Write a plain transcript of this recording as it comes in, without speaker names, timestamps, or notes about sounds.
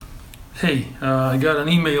Hey, I got an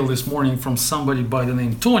email this morning from somebody by the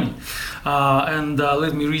name Tony, and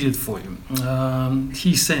let me read it for you.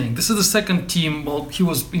 He's saying, this is the second team, well, he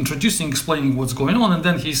was explaining what's going on, and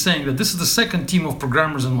then he's saying that this is the second team of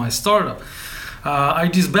programmers in my startup. I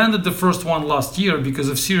disbanded the first one last year because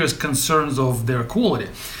of serious concerns of their quality.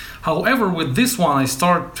 However, with this one, I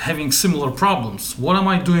start having similar problems. What am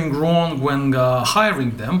I doing wrong when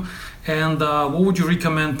hiring them? And what would you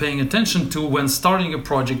recommend paying attention to when starting a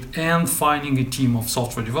project and finding a team of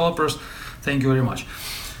software developers? Thank you very much.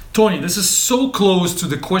 Tony, this is so close to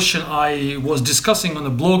the question I was discussing on a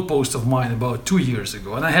blog post of mine about 2 years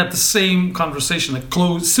ago. And I had the same conversation,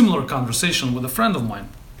 similar conversation with a friend of mine.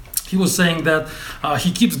 He was saying that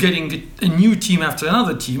he keeps getting a new team after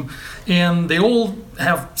another team, and they all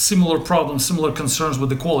have similar problems, similar concerns with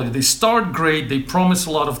the quality. They start great, they promise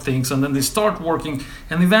a lot of things, and then they start working,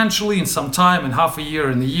 and eventually in some time, in half a year,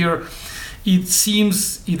 in a year, it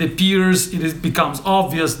becomes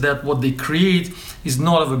obvious that what they create is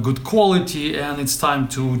not of a good quality, and it's time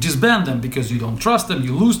to disband them because you don't trust them,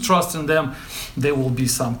 you lose trust in them. There will be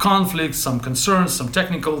some conflicts, some concerns, some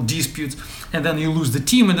technical disputes, and then you lose the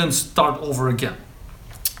team and then start over again.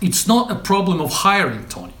 It's not a problem of hiring,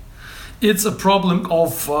 Tony. It's a problem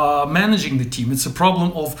of managing the team. It's a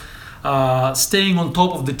problem of staying on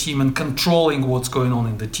top of the team and controlling what's going on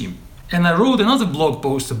in the team. And I wrote another blog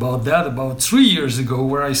post about that about 3 years ago,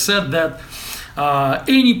 where I said that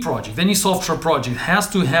any project, any software project has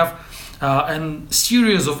to have a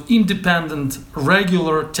series of independent,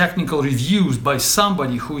 regular technical reviews by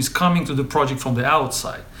somebody who is coming to the project from the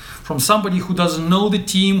outside. From somebody who doesn't know the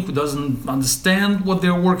team, who doesn't understand what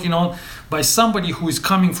they're working on, by somebody who is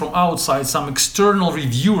coming from outside, some external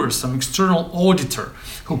reviewer, some external auditor,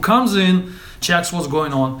 who comes in, checks what's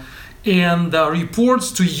going on, and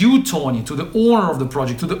reports to you, Tony, to the owner of the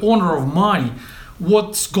project, to the owner of money,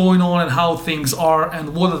 what's going on and how things are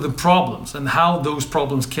and what are the problems and how those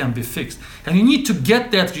problems can be fixed. And you need to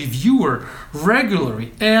get that reviewer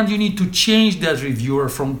regularly, and you need to change that reviewer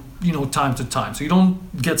from time to time. So you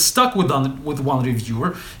don't get stuck with one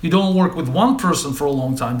reviewer. You don't work with one person for a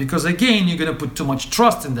long time, because again, you're going to put too much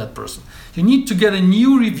trust in that person. You need to get a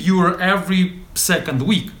new reviewer every second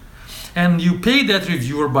week. And you pay that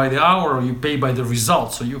reviewer by the hour, or you pay by the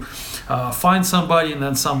result. So you find somebody, and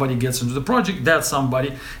then somebody gets into the project, that's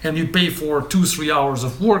somebody, and you pay for 2-3 hours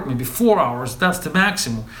of work, maybe 4 hours, that's the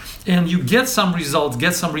maximum. And you get some results,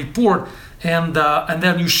 get some report, and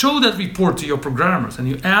then you show that report to your programmers, and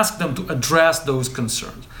you ask them to address those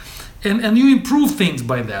concerns. And you improve things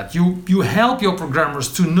by that. You help your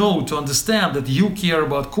programmers to know, to understand that you care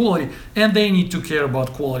about quality, and they need to care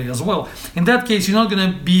about quality as well. In that case, you're not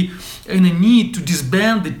going to be in a need to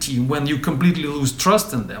disband the team when you completely lose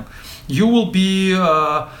trust in them. You will be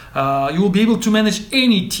able to manage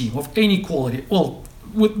any team of any quality, well,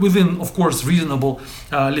 within, of course, reasonable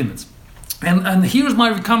limits. And here's my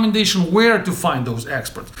recommendation where to find those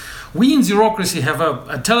experts. We in Xerocracy have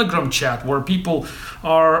a Telegram chat where people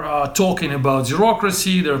are talking about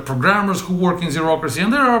Xerocracy. There are programmers who work in Xerocracy,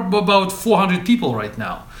 and there are about 400 people right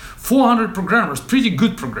now. 400 programmers, pretty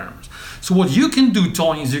good programmers. So what you can do,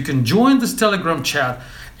 Tony, is you can join this Telegram chat,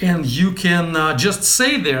 and you can just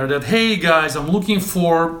say there that, hey guys, I'm looking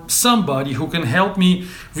for somebody who can help me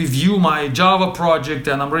review my Java project,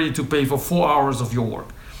 and I'm ready to pay for 4 hours of your work.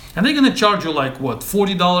 And they're going to charge you like, what,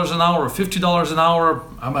 $40 an hour or $50 an hour,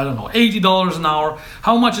 I don't know, $80 an hour.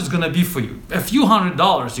 How much it's going to be for you? A few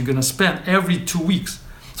 $100s you're going to spend every 2 weeks.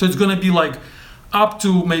 So it's going to be like up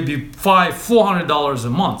to maybe $400 a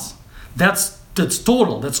month. That's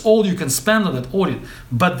total. That's all you can spend on that audit.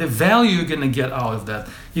 But the value you're going to get out of that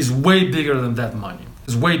is way bigger than that money.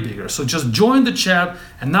 It's way bigger. So just join the chat,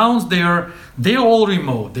 announce they're all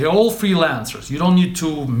remote, they're all freelancers. You don't need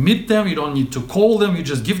to meet them, you don't need to call them, you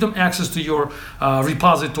just give them access to your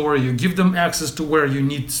repository, you give them access to where you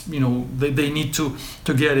need, they need to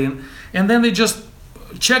get in, and then they just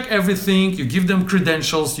check everything. You give them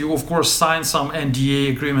credentials, you of course sign some NDA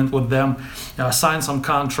agreement with them, sign some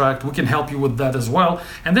contract. We can help you with that as well,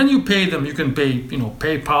 and then you pay them. You can pay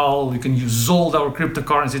PayPal, you can use Zold, our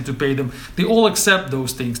cryptocurrency, to pay them. They all accept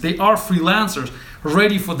those things. They are freelancers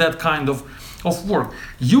ready for that kind of work.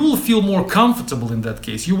 You will feel more comfortable in that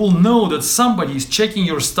case. You will know that somebody is checking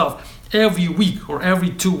your stuff every week or every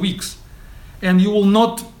 2 weeks, and you will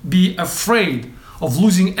not be afraid of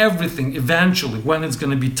losing everything eventually when it's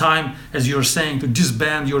going to be time, as you're saying, to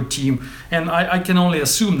disband your team. And I can only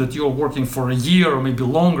assume that you're working for a year or maybe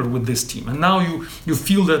longer with this team, and now you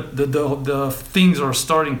feel that the things are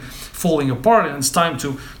falling apart, and it's time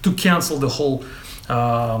to cancel the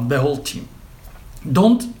whole team.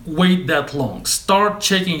 Don't wait that long. Start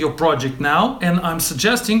checking your project now, and I'm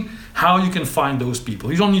suggesting how you can find those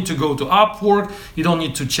people. You don't need to go to Upwork, you don't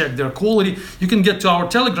need to check their quality. You can get to our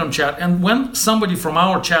Telegram chat, and when somebody from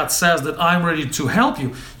our chat says that I'm ready to help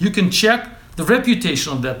you, you can check the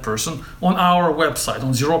reputation of that person on our website,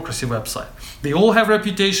 on Xerocracy website. They all have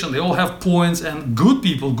reputation, they all have points, and good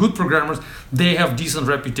people, good programmers, they have decent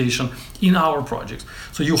reputation in our projects.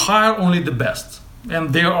 So you hire only the best.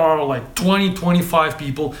 And there are like 20, 25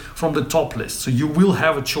 people from the top list. So you will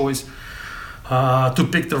have a choice to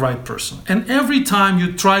pick the right person. And every time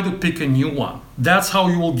you try to pick a new one, that's how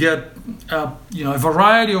you will get a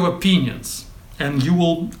variety of opinions. And you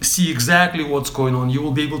will see exactly what's going on. You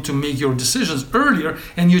will be able to make your decisions earlier,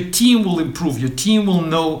 and your team will improve. Your team will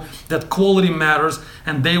know that quality matters,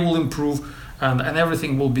 and they will improve, and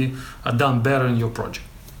everything will be done better in your project.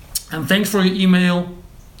 And thanks for your email.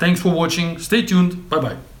 Thanks for watching. Stay tuned.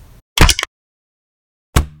 Bye-bye.